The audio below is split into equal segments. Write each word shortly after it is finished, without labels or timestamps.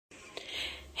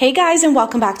Hey guys, and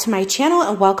welcome back to my channel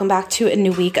and welcome back to a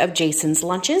new week of Jason's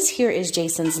lunches. Here is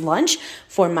Jason's lunch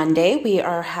for Monday. We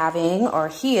are having, or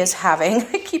he is having,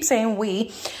 I keep saying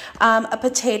we, a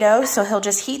potato. So he'll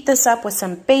just heat this up with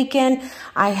some bacon.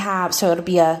 So it'll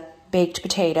be a baked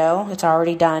potato. It's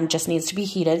already done, just needs to be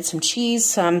heated. Some cheese,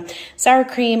 some sour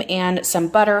cream, and some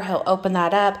butter. He'll open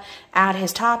that up, add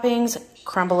his toppings,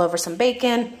 crumble over some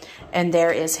bacon, and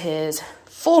there is his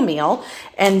full meal.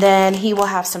 And then he will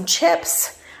have some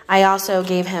chips. I also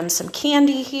gave him some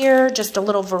candy here, just a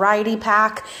little variety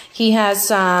pack. He has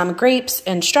some grapes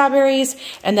and strawberries,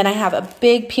 and then I have a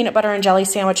big peanut butter and jelly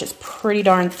sandwich. It's pretty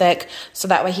darn thick, so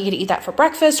that way he could eat that for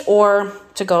breakfast or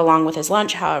to go along with his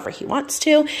lunch, however he wants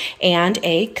to, and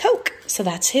a Coke. So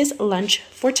that's his lunch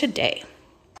for today.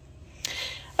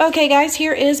 Okay guys,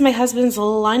 here is my husband's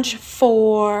lunch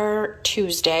for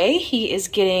Tuesday. He is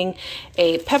getting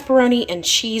a pepperoni and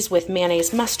cheese with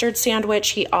mayonnaise mustard sandwich.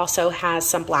 He also has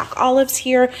some black olives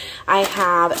here. I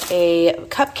have a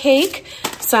cupcake,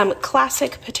 some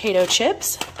classic potato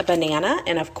chips, a banana,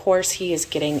 and of course he is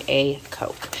getting a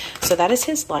Coke. So that is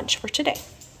his lunch for today.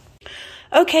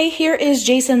 Okay, here is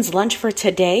Jason's lunch for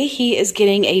today. He is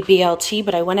getting a BLT,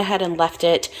 but I went ahead and left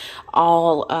it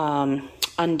all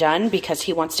undone because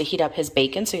he wants to heat up his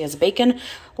bacon. So he has bacon,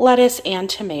 lettuce, and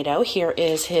tomato. Here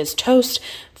is his toast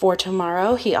for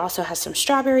tomorrow. He also has some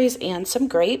strawberries and some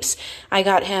grapes. I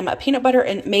got him a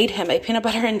made him a peanut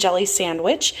butter and jelly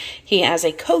sandwich. He has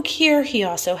a Coke here. He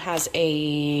also has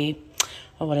a,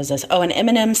 what is this? Oh, an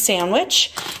M&M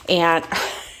sandwich and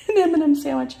an M&M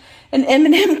sandwich. An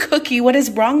M&M cookie. What is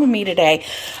wrong with me today?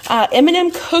 M&M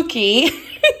cookie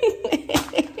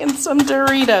and some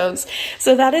Doritos.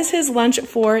 So that is his lunch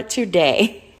for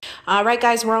today. All right,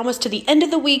 guys, we're almost to the end of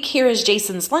the week. Here is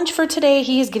Jason's lunch for today.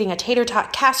 He is getting a tater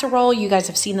tot casserole. You guys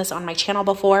have seen this on my channel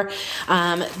before,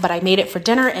 but I made it for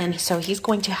dinner, and so he's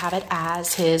going to have it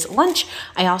as his lunch.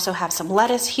 I also have some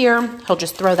lettuce here. He'll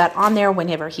just throw that on there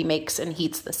whenever he makes and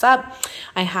heats this up.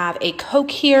 I have a Coke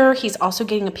here. He's also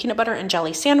getting a peanut butter and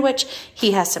jelly sandwich.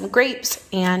 He has some grapes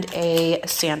and a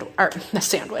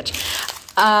sandwich.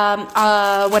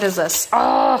 What is this?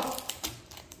 Oh,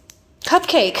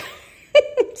 cupcake.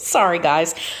 Sorry,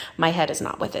 guys. My head is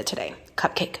not with it today.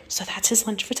 Cupcake. So that's his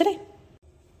lunch for today.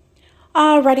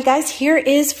 Alrighty, guys. Here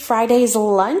is Friday's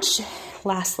lunch.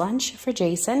 Last lunch for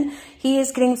Jason. He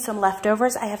is getting some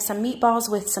leftovers. I have some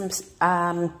meatballs with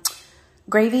some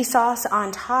gravy sauce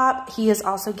on top. He is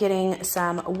also getting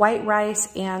some white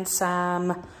rice and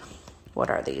some, what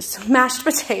are these? Mashed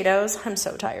potatoes. I'm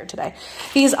so tired today.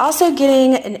 He's also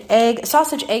getting an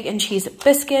sausage, egg, and cheese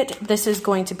biscuit. This is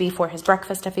going to be for his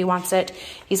breakfast if he wants it.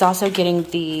 He's also getting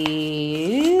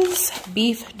these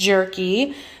beef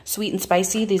jerky, sweet and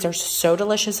spicy. These are so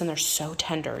delicious and they're so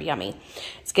tender, yummy.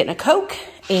 He's getting a Coke,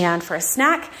 and for a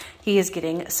snack, he is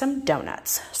getting some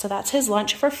donuts. So that's his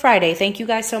lunch for Friday. Thank you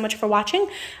guys so much for watching.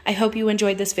 I hope you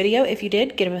enjoyed this video. If you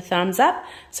did, give it a thumbs up,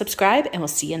 subscribe, and we'll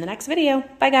see you in the next video.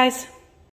 Bye, guys.